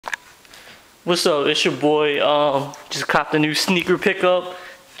What's up? It's your boy. Just copped a new sneaker pickup.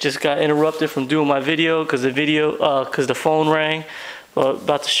 Just got interrupted from doing my video because the phone rang. But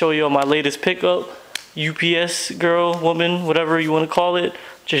about to show you my latest pickup. UPS girl, woman, whatever you want to call it.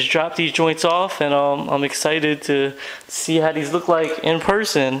 Just dropped these joints off, and I'm excited to see how these look like in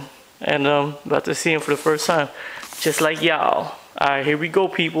person. And about to see them for the first time, just like y'all. All right, here we go,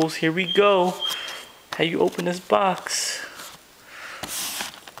 peoples. Here we go. How you open this box?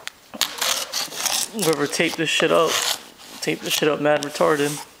 Whoever taped this shit up mad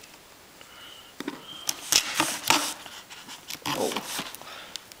retarded. Oh,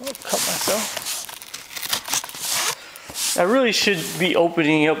 I'll cut myself. I really should be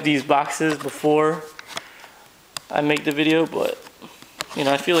opening up these boxes before I make the video, but you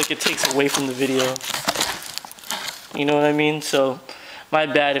know, I feel like it takes away from the video. You know what I mean? So, my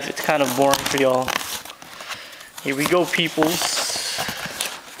bad if it's kind of boring for y'all. Here we go, peoples.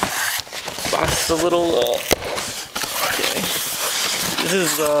 Box is a little, okay. This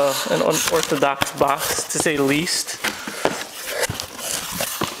is an unorthodox box, to say the least.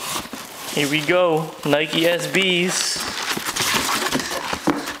 Here we go, Nike SBs.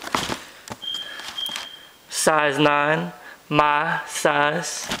 Size 9, my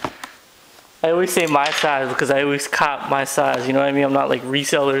size. I always say my size because I always cop my size, you know what I mean? I'm not like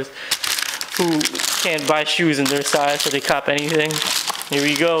resellers who can't buy shoes in their size, so they cop anything. Here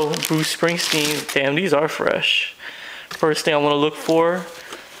we go, Bruce Springsteen. Damn, these are fresh. First thing I want to look for,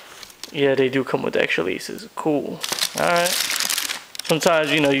 yeah, they do come with extra laces. Cool. Alright.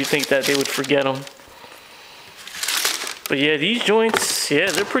 Sometimes, you know, you think that they would forget them. But yeah, these joints,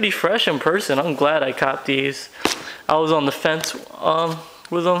 yeah, they're pretty fresh in person. I'm glad I copped these. I was on the fence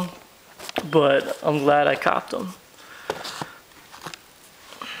with them, but I'm glad I copped them.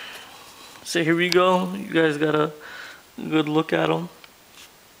 So here we go. You guys got a good look at them.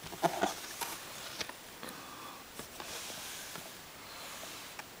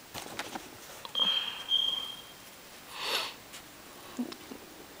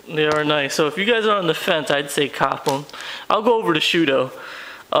 They are nice. So if you guys are on the fence, I'd say cop them. I'll go over the shoe though.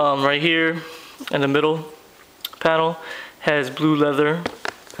 Right here in the middle panel has blue leather.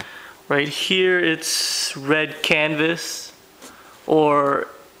 Right here it's red canvas, or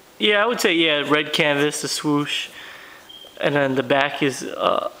yeah, I would say yeah, red canvas, the swoosh. And then the back is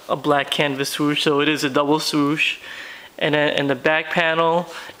a black canvas swoosh, so it is a double swoosh. And then in the back panel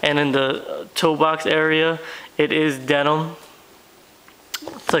and in the toe box area, it is denim.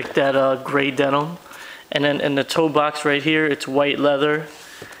 It's like that gray denim. And then in the toe box right here, it's white leather.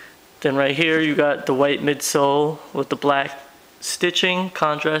 Then right here, you got the white midsole with the black stitching,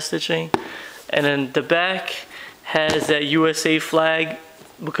 contrast stitching. And then the back has that USA flag,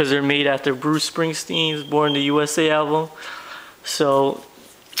 because they're made after Bruce Springsteen's Born in the USA album. So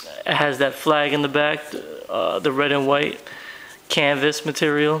it has that flag in the back, the red and white canvas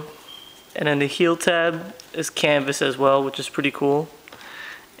material. And then the heel tab is canvas as well, which is pretty cool.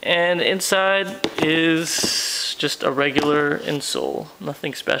 And inside is just a regular insole,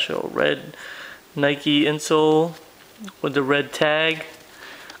 nothing special. Red Nike insole with the red tag.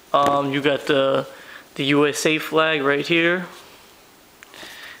 You got the USA flag right here.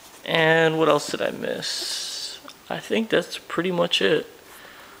 And what else did I miss? I think that's pretty much it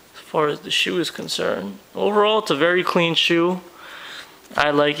as far as the shoe is concerned. Overall, it's a very clean shoe.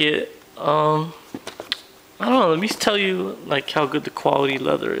 I like it. I don't know, let me tell you like how good the quality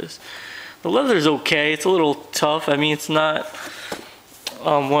leather is. The leather is okay. It's a little tough. I mean, it's not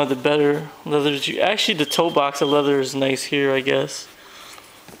one of the better leathers. Actually, the toe box of leather is nice here, I guess.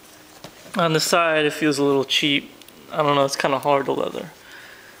 On the side, it feels a little cheap. I don't know, it's kind of hard, the leather.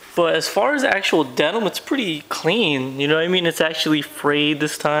 But as far as actual denim, it's pretty clean. You know what I mean? It's actually frayed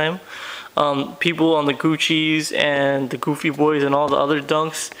this time. People on the Gucci's and the Goofy Boys and all the other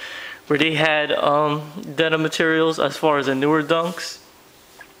dunks, where they had denim materials, as far as the newer dunks,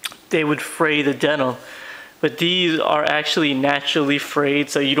 they would fray the denim. But these are actually naturally frayed,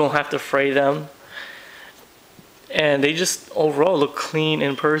 so you don't have to fray them. And they just overall look clean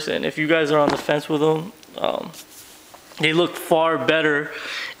in person. If you guys are on the fence with them, they look far better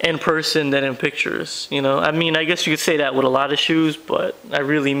in person than in pictures. You know, I mean, I guess you could say that with a lot of shoes, but I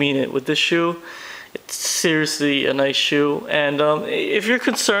really mean it with this shoe. It's seriously a nice shoe. And if you're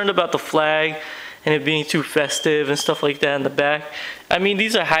concerned about the flag and it being too festive and stuff like that in the back, I mean,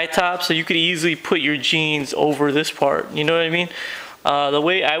 these are high tops, so you could easily put your jeans over this part. You know what I mean? The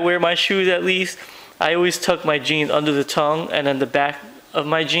way I wear my shoes, at least, I always tuck my jeans under the tongue, and then the back of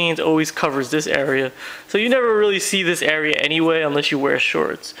my jeans always covers this area. So you never really see this area anyway unless you wear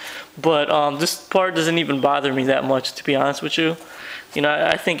shorts. But this part doesn't even bother me that much, to be honest with you. you know,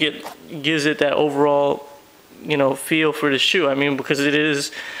 I think it gives it that overall, you know, feel for the shoe. I mean, because it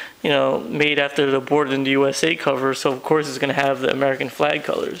is, you know, made after the Born in the USA cover, so of course it's going to have the American flag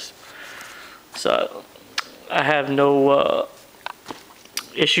colors. So I have no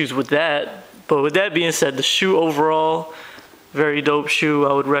issues with that. But with that being said, the shoe overall, very dope shoe.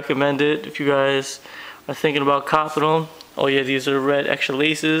 I would recommend it if you guys are thinking about copping them. Oh yeah, these are red extra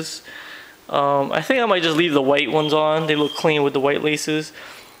laces. I think I might just leave the white ones on. They look clean with the white laces.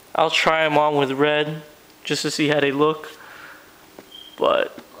 I'll try them on with red just to see how they look.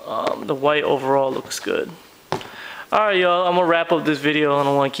 But the white overall looks good. Alright y'all, I'm going to wrap up this video. I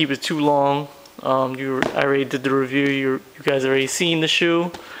don't want to keep it too long. I already did the review. You guys already seen the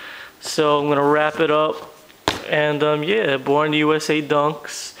shoe. So I'm going to wrap it up. And yeah, Born in the USA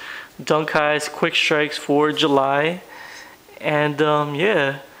Dunks. Dunk Highs Quick Strikes for July. And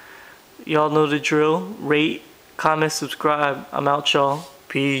yeah, y'all know the drill. Rate, comment, subscribe. I'm out, y'all.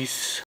 Peace.